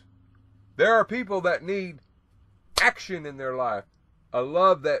serious. There are people that need action in their life. A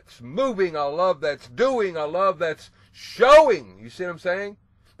love that's moving, a love that's doing, a love that's showing. You see what I'm saying?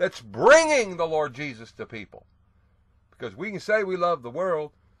 That's bringing the Lord Jesus to people. Because we can say we love the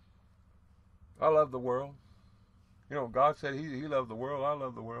world. I love the world. You know, God said he loved the world. I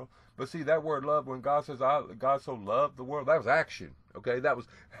love the world. But see, that word love, when God says God so loved the world, that was action. Okay? That was,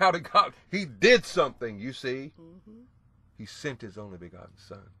 how did God, he did something, you see. Mm-hmm. He sent his only begotten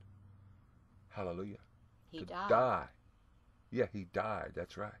son. Hallelujah. He to die. Yeah, he died.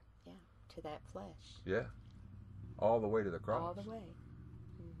 That's right. Yeah, to that flesh. Yeah. All the way to the cross. All the way.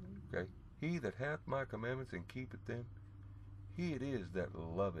 Mm-hmm. Okay? He that hath my commandments and keepeth them, he it is that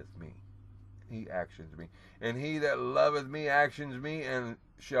loveth me. He actions me. And he that loveth me actions me, and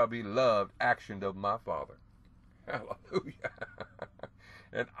shall be loved, actioned of my Father. Hallelujah.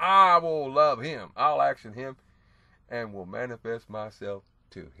 And I will love him. I'll action him and will manifest myself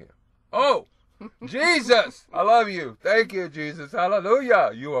to him. Oh, Jesus, I love you. Thank you, Jesus.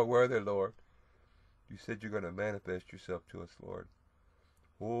 Hallelujah. You are worthy, Lord. You said you're going to manifest yourself to us, Lord.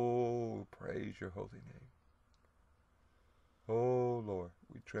 Oh, praise your holy name. Oh, Lord,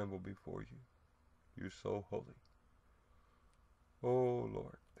 we tremble before you. You're so holy. Oh,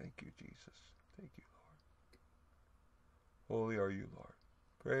 Lord. Thank you, Jesus. Thank you, Lord. Holy are you, Lord.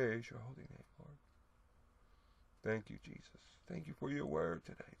 Praise your holy name, Lord. Thank you, Jesus. Thank you for your word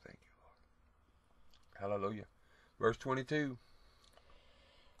today. Thank you, Lord. Hallelujah. Verse 22.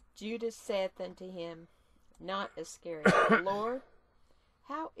 Judas saith unto him, not Iscariot, Lord,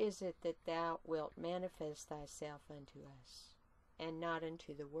 how is it that thou wilt manifest thyself unto us, and not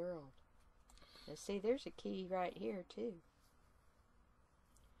unto the world? Now see, there's a key right here too.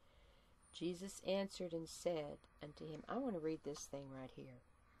 Jesus answered and said unto him, I want to read this thing right here.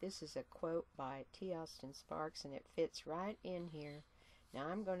 This is a quote by T. Austin Sparks, and it fits right in here. Now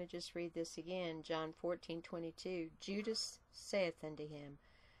I'm going to just read this again. John 14:22. Judas saith unto him,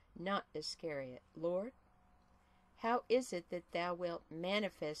 not Iscariot, Lord, how is it that thou wilt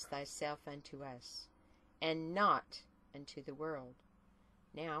manifest thyself unto us, and not unto the world?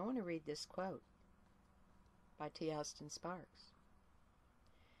 Now I want to read this quote by T. Austin Sparks.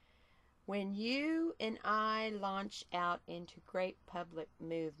 When you and I launch out into great public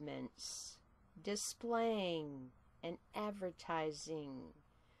movements, displaying and advertising,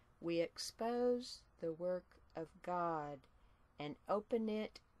 we expose the work of God and open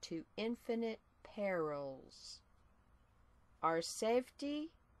it to infinite perils. Our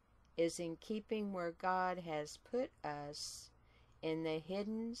safety is in keeping where God has put us in the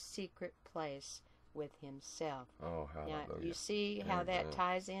hidden secret place with himself. Oh, hallelujah. Now, you see how that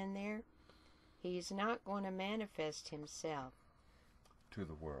ties in there? He's not going to manifest himself to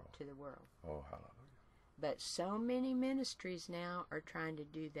the world. To the world. Oh, hallelujah. But so many ministries now are trying to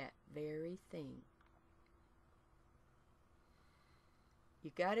do that very thing.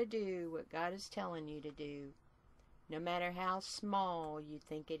 You got to do what God is telling you to do, no matter how small you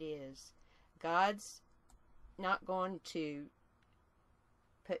think it is. God's not going to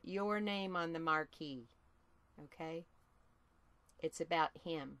put your name on the marquee, okay? It's about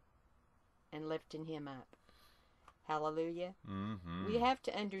Him and lifting Him up. Hallelujah. Mm-hmm. We have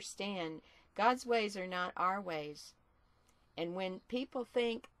to understand God's ways are not our ways. And when people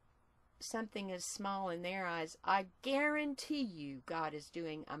think something is small in their eyes, I guarantee you God is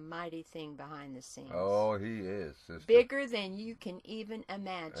doing a mighty thing behind the scenes. Oh, He is, sister. Bigger than you can even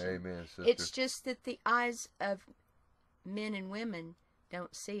imagine. Amen, sister. It's just that the eyes of men and women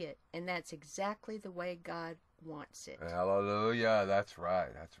don't see it. And that's exactly the way God wants it. Hallelujah. That's right.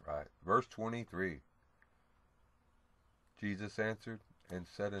 That's right. Verse 23. Jesus answered and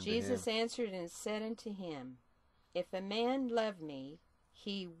said unto him. Jesus answered and said unto him, If a man love me,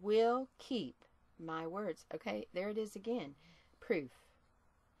 he will keep my words. Okay, there it is again. Proof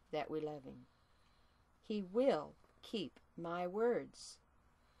that we love him. He will keep my words.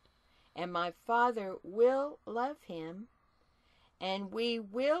 And my Father will love him, and we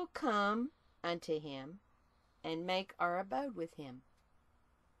will come unto him and make our abode with him.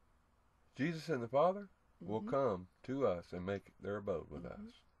 Jesus and the Father will come to us and make their abode with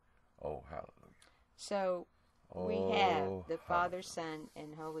us. Oh, hallelujah. So we have the Father, Son,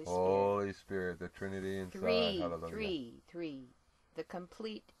 and Holy Spirit. Holy Spirit, the Trinity inside. Hallelujah. Three. The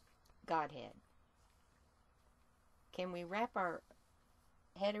complete Godhead. Can we wrap our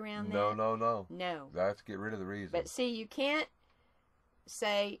head around that? No. Let's get rid of the reason. But see, you can't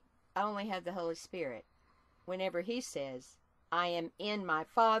say, I only have the Holy Spirit. Whenever He says, I am in my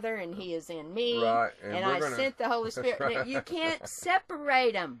Father and He is in me. Right. And I sent the Holy Spirit. Right. You can't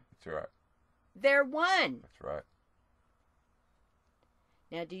separate them. That's right. They're one. That's right.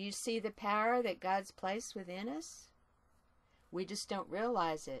 Now, do you see the power that God's placed within us? We just don't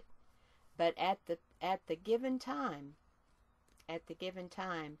realize it. But at the given time,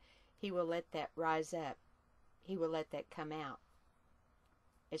 He will let that rise up. He will let that come out.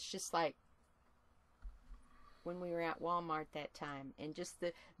 It's just like when we were at Walmart that time, and just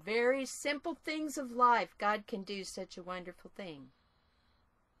the very simple things of life, God can do such a wonderful thing.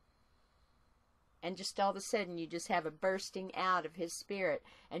 And just all of a sudden, you just have a bursting out of His Spirit,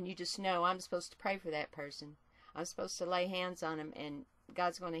 and you just know, I'm supposed to pray for that person. I'm supposed to lay hands on him, and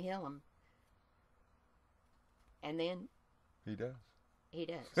God's going to heal him. And then He does. He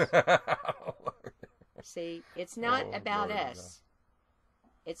does. See, it's not about us.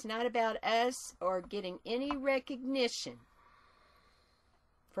 It's not about us or getting any recognition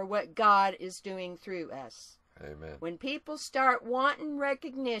for what God is doing through us. Amen. When people start wanting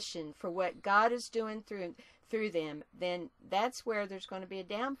recognition for what God is doing through them, then that's where there's going to be a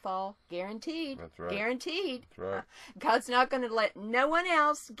downfall. Guaranteed. That's right. Guaranteed. That's right. God's not going to let no one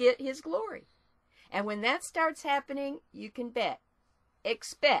else get His glory. And when that starts happening, you can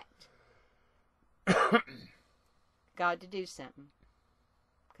expect God to do something.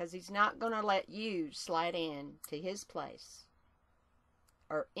 Because He's not going to let you slide in to His place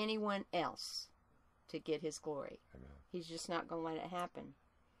or anyone else to get His glory. Amen. He's just not going to let it happen.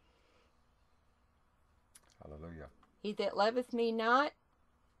 Hallelujah. He that loveth me not,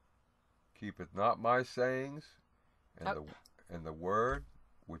 keepeth not my sayings, and the word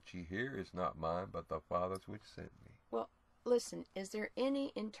which ye hear is not mine, but the Father's which sent me. Well, listen, is there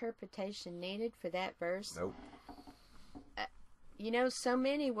any interpretation needed for that verse? Nope. So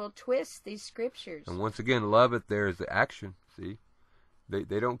many will twist these scriptures. And once again, love it there is the action. See?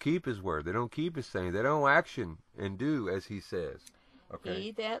 They don't keep His word. They don't keep His saying. They don't action and do as He says. Okay.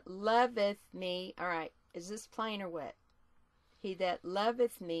 He that loveth me, all right, is this plain or what? He that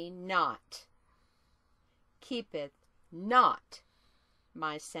loveth me not, keepeth not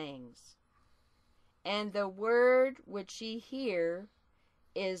my sayings. And the word which ye hear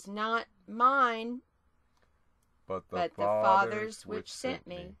is not mine, but the Father's which sent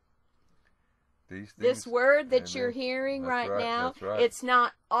me. This word that you're hearing right now, it's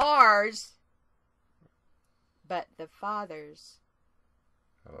not ours, but the Father's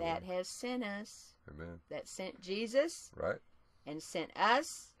that has sent us. Amen. That sent Jesus. Right. And sent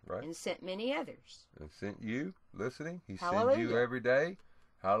us. Right. And sent many others. And sent you listening. He Hallelujah. sends you every day.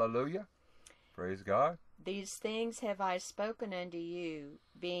 Hallelujah. Praise God. These things have I spoken unto you,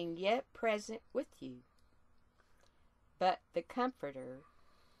 being yet present with you. But the Comforter,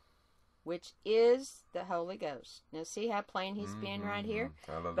 which is the Holy Ghost. Now see how plain he's being right here?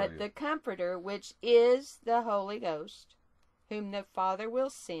 Hallelujah. But the Comforter, which is the Holy Ghost, whom the Father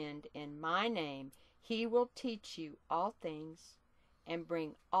will send in my name, He will teach you all things and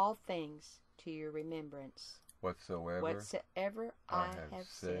bring all things to your remembrance. Whatsoever I have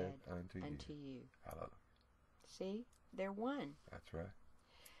said unto you. Hallelujah. See, they're one. That's right.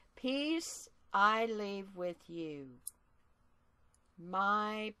 Peace I leave with you.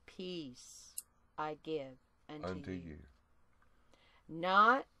 My peace I give unto you.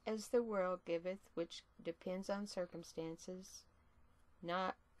 Not as the world giveth, which depends on circumstances.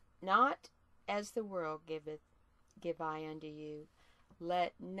 Not as the world giveth, give I unto you.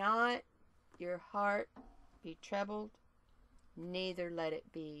 Let not your heart be troubled, neither let it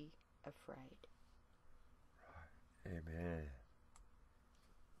be afraid. Amen.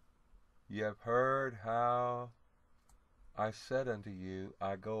 Ye have heard how I said unto you,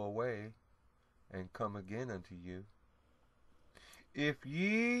 I go away and come again unto you. If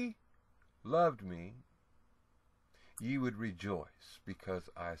ye loved me, ye would rejoice, because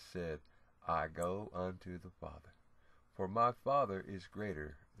I said, I go unto the Father. For my Father is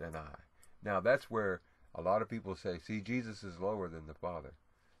greater than I. Now that's where a lot of people say, see, Jesus is lower than the Father.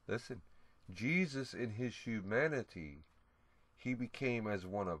 Listen, Jesus in his humanity, he became as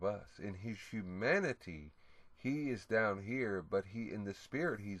one of us. In his humanity, he is down here, but he in the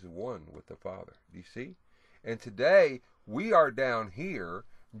spirit, he's one with the Father. Do you see? And today, we are down here.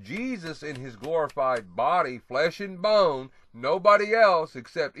 Jesus in his glorified body, flesh and bone. Nobody else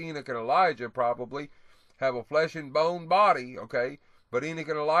except Enoch and Elijah probably have a flesh and bone body, okay? But Enoch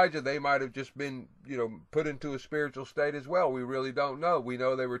and Elijah, they might have just been, put into a spiritual state as well. We really don't know. We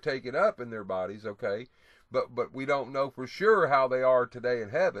know they were taken up in their bodies, okay? But we don't know for sure how they are today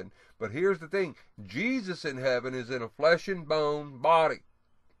in heaven. But here's the thing. Jesus in heaven is in a flesh and bone body.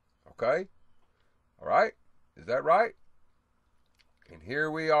 Okay? All right? Is that right? And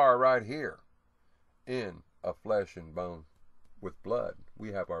here we are right here in a flesh and bone with blood.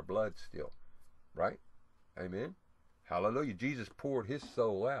 We have our blood still. Right? Amen? Hallelujah. Jesus poured his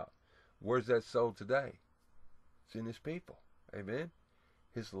soul out. Where's that soul today? It's in his people. Amen?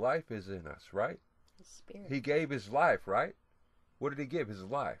 His life is in us, right? His spirit. He gave his life, right? What did he give? His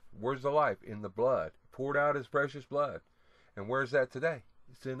life. Where's the life? In the blood. He poured out his precious blood. And where's that today?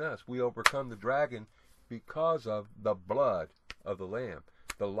 It's in us. We overcome the dragon because of the blood of the Lamb,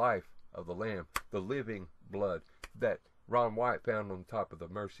 the life of the Lamb, the living blood that Ron White found on top of the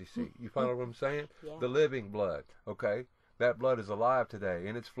mercy seat. You follow what I'm saying? Yeah. The living blood, okay? That blood is alive today,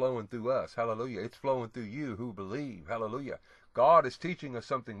 and it's flowing through us. Hallelujah. It's flowing through you who believe. Hallelujah. God is teaching us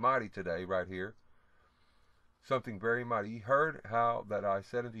something mighty today right here. Something very mighty. Ye heard how that I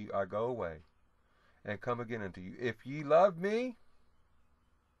said unto you, I go away and come again unto you. If ye loved me,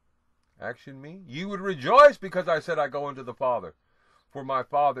 action me, you would rejoice because I said I go unto the Father. For my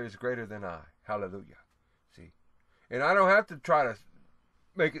Father is greater than I. Hallelujah. See? And I don't have to try to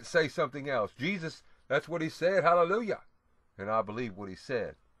make it say something else. Jesus, that's what he said. Hallelujah. And I believe what he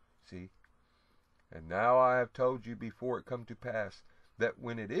said. See? And now I have told you before it come to pass, that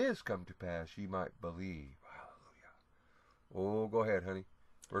when it is come to pass, ye might believe. Hallelujah. Oh, go ahead, honey.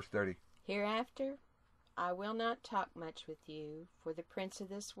 Verse 30. Hereafter I will not talk much with you, for the prince of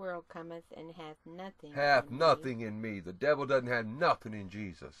this world cometh and hath nothing in me. The devil doesn't have nothing in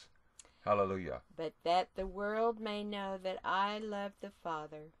Jesus. Hallelujah. But that the world may know that I love the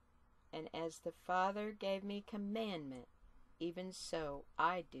Father, and as the Father gave me commandment, even so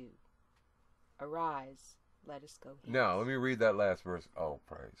I do. Arise, let us go hence. Now, let me read that last verse. Oh,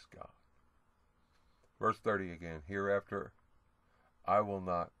 praise God. Verse 30 again. Hereafter I will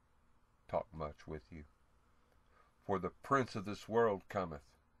not talk much with you, for the prince of this world cometh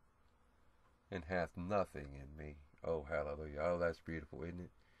and hath nothing in me. Oh, hallelujah. Oh, that's beautiful, isn't it?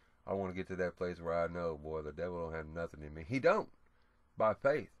 I want to get to that place where I know, boy, the devil don't have nothing in me. He don't. By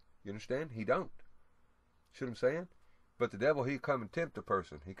faith. You understand? He don't. See what I'm saying? But the devil, he come and tempt a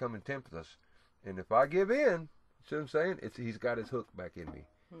person. He come and tempt us. And if I give in, see what I'm saying? He's got his hook back in me.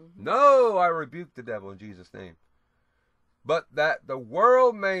 Mm-hmm. No, I rebuke the devil in Jesus' name. But that the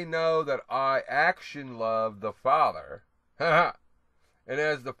world may know that I action love the Father. And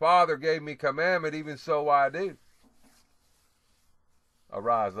as the Father gave me commandment, even so I do.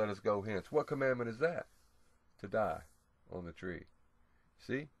 Arise, let us go hence. What commandment is that? To die on the tree.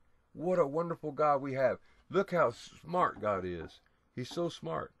 See? What a wonderful God we have. Look how smart God is. He's so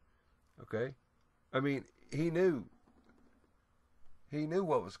smart. Okay? I mean, he knew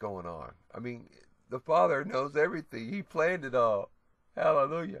what was going on. I mean, the Father knows everything. He planned it all.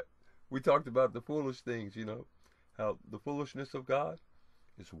 Hallelujah. We talked about the foolish things, how the foolishness of God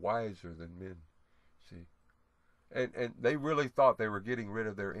is wiser than men. See? And they really thought they were getting rid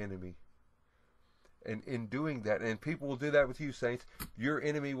of their enemy. And in doing that, and people will do that with you, saints, your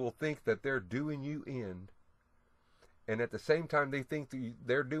enemy will think that they're doing you in. And at the same time they think that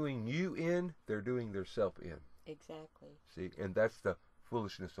they're doing you in, they're doing themselves in. Exactly. See, and that's the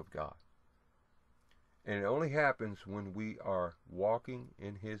foolishness of God. And it only happens when we are walking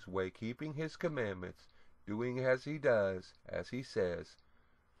in His way, keeping His commandments, doing as He does, as He says.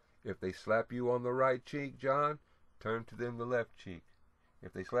 If they slap you on the right cheek, John, turn to them the left cheek.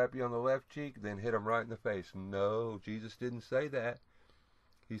 If they slap you on the left cheek, then hit them right in the face. No, Jesus didn't say that.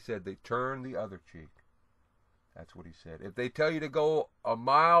 He said they turn the other cheek. That's what He said. If they tell you to go a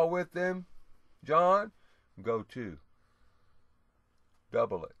mile with them, John, go 2.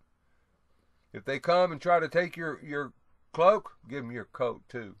 Double it. If they come and try to take your cloak, give them your coat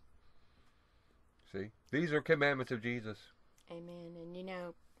too. See? These are commandments of Jesus. Amen. And you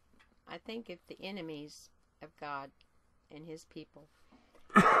know, I think if the enemies of God and His people,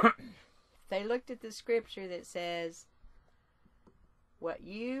 they looked at the scripture that says, what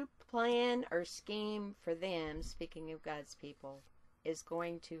you plan or scheme for them, speaking of God's people, is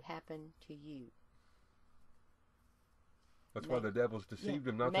going to happen to you. That's why the devil's deceived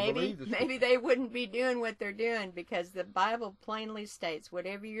them not to believe this. Maybe they wouldn't be doing what they're doing, because the Bible plainly states,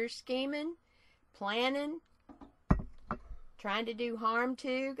 whatever you're scheming, planning, trying to do harm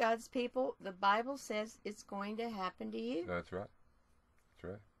to God's people, the Bible says it's going to happen to you. That's right.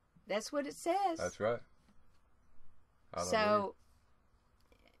 That's right. That's what it says. That's right. So,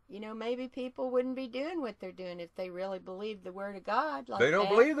 you know, maybe people wouldn't be doing what they're doing if they really believed the Word of God. Like they don't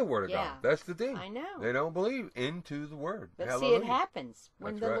believe the Word of God. That's the thing. I know. They don't believe into the Word. But Hallelujah. see, it happens.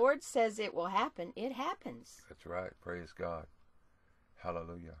 When the Lord says it will happen, it happens. That's right. Praise God.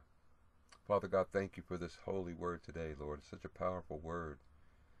 Hallelujah. Father God, thank you for this holy word today, Lord. It's such a powerful word.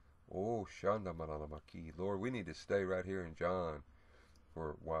 Oh, Shanda Manalamaki. Lord, we need to stay right here in John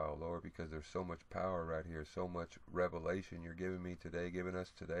for a while, Lord, because there's so much power right here, so much revelation you're giving me today, giving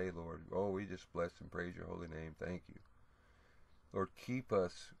us today, Lord. Oh, we just bless and praise your holy name. Thank you. Lord, keep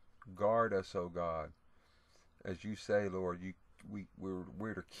us, guard us, oh God. As you say, Lord,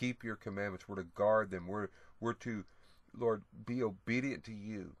 we're to keep your commandments. We're to guard them. We're to, Lord, be obedient to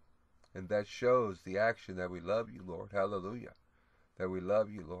you. And that shows the action that we love you, Lord. Hallelujah. That we love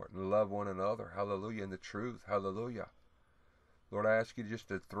you, Lord, and love one another. Hallelujah. In the truth. Hallelujah. Lord, I ask you just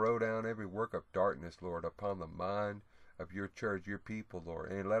to throw down every work of darkness, Lord, upon the mind of your church, your people,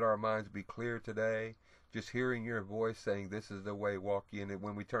 Lord. And let our minds be clear today. Just hearing your voice saying, this is the way, walk ye in it.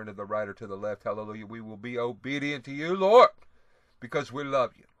 When we turn to the right or to the left, hallelujah, we will be obedient to you, Lord, because we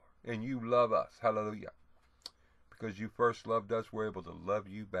love you, Lord, and you love us. Hallelujah. Because you first loved us, we're able to love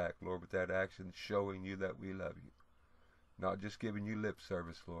you back, Lord, with that action showing you that we love you. Not just giving you lip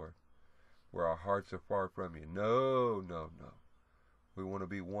service, Lord, where our hearts are far from you. No, no, no. We want to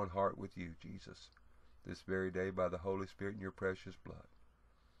be one heart with you, Jesus, this very day by the Holy Spirit and your precious blood.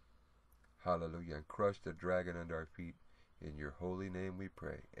 Hallelujah. And crush the dragon under our feet. In your holy name we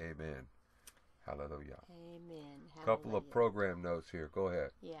pray. Amen. Hallelujah. Amen. Hallelujah. Couple of program notes here. Go ahead.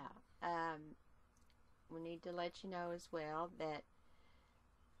 Yeah. We need to let you know as well that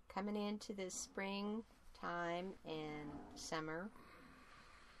coming into this spring time and summer,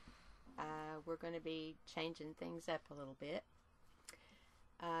 we're going to be changing things up a little bit.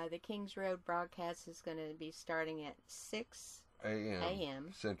 The King's Road broadcast is going to be starting at 6 a.m.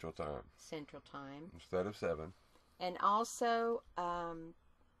 Central Time. Instead of 7. And also,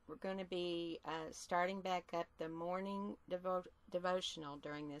 we're going to be starting back up the morning devotional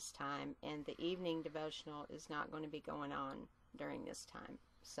during this time, and the evening devotional is not going to be going on during this time.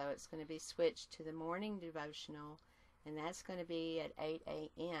 So it's going to be switched to the morning devotional, and that's going to be at 8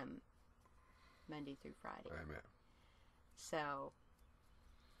 a.m. Monday through Friday. Amen. So,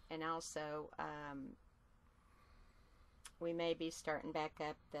 and also, we may be starting back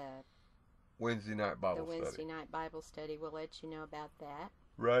up the Wednesday night Bible study. The Wednesday night Bible study. We'll let you know about that.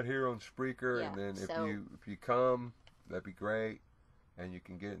 Right here on Spreaker, yeah, and then if you come, that'd be great, and you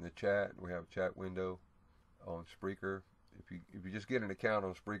can get in the chat. We have a chat window on Spreaker. If you just get an account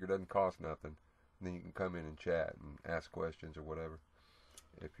on Spreaker, it doesn't cost nothing. And then you can come in and chat and ask questions or whatever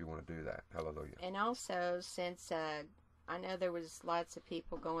if you want to do that. Hallelujah. And also, since I know there was lots of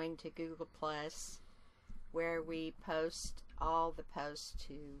people going to Google Plus, where we post all the posts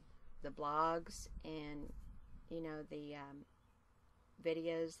to the blogs and, you know, the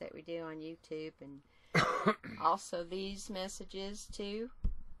videos that we do on YouTube, and also these messages too.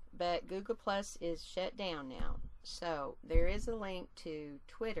 But Google Plus is shut down now. So there is a link to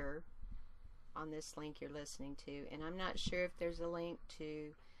Twitter on this link you're listening to, and I'm not sure if there's a link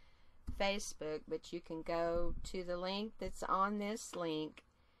to Facebook, but you can go to the link that's on this link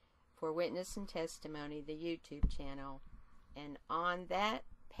for Witness and Testimony, the YouTube channel. And on that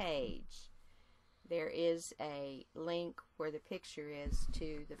page, there is a link where the picture is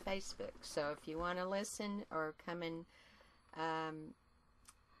to the Facebook. So if you want to listen or come and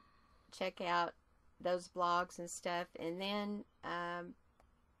check out those blogs and stuff, and then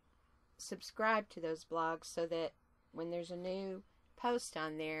subscribe to those blogs so that when there's a new post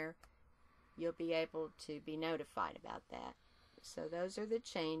on there, you'll be able to be notified about that. So those are the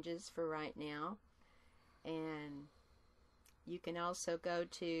changes for right now. And you can also go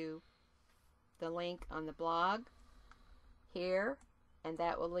to the link on the blog here, and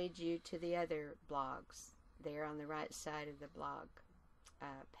that will lead you to the other blogs there on the right side of the blog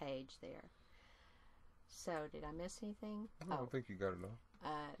page there. So did I miss anything? I don't think you got it all.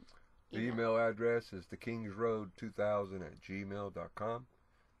 The You know. email address is TheKing'sRoad2000@gmail.com.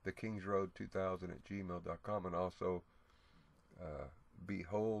 TheKing'sRoad2000@gmail.com, and also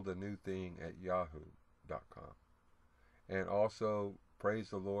beholdanewthing@yahoo.com. And also,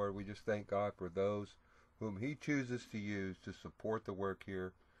 praise the Lord, we just thank God for those whom He chooses to use to support the work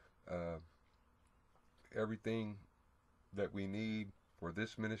here. Everything that we need for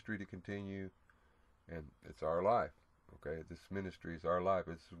this ministry to continue, and it's our life. Okay, this ministry is our life.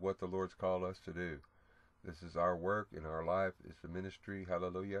 This is what the Lord's called us to do. This is our work in our life. It's the ministry.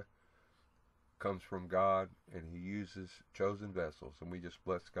 Hallelujah. Comes from God, and He uses chosen vessels. And we just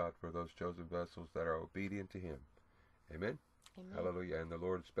bless God for those chosen vessels that are obedient to Him. Amen. Amen. Hallelujah. And the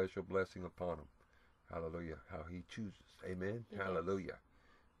Lord's special blessing upon them. Hallelujah. How He chooses. Amen. Yes. Hallelujah.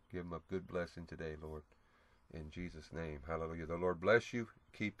 Give Him a good blessing today, Lord. In Jesus' name. Hallelujah. The Lord bless you,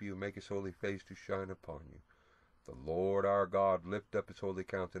 keep you, make His holy face to shine upon you. The Lord our God lift up His holy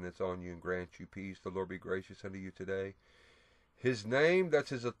countenance on you and grant you peace. The Lord be gracious unto you today. His name,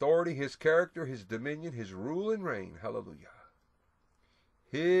 that's His authority, His character, His dominion, His rule and reign. Hallelujah.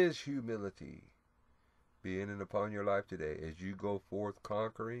 His humility be in and upon your life today as you go forth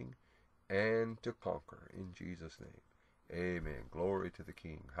conquering and to conquer. In Jesus' name. Amen. Glory to the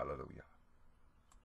King. Hallelujah.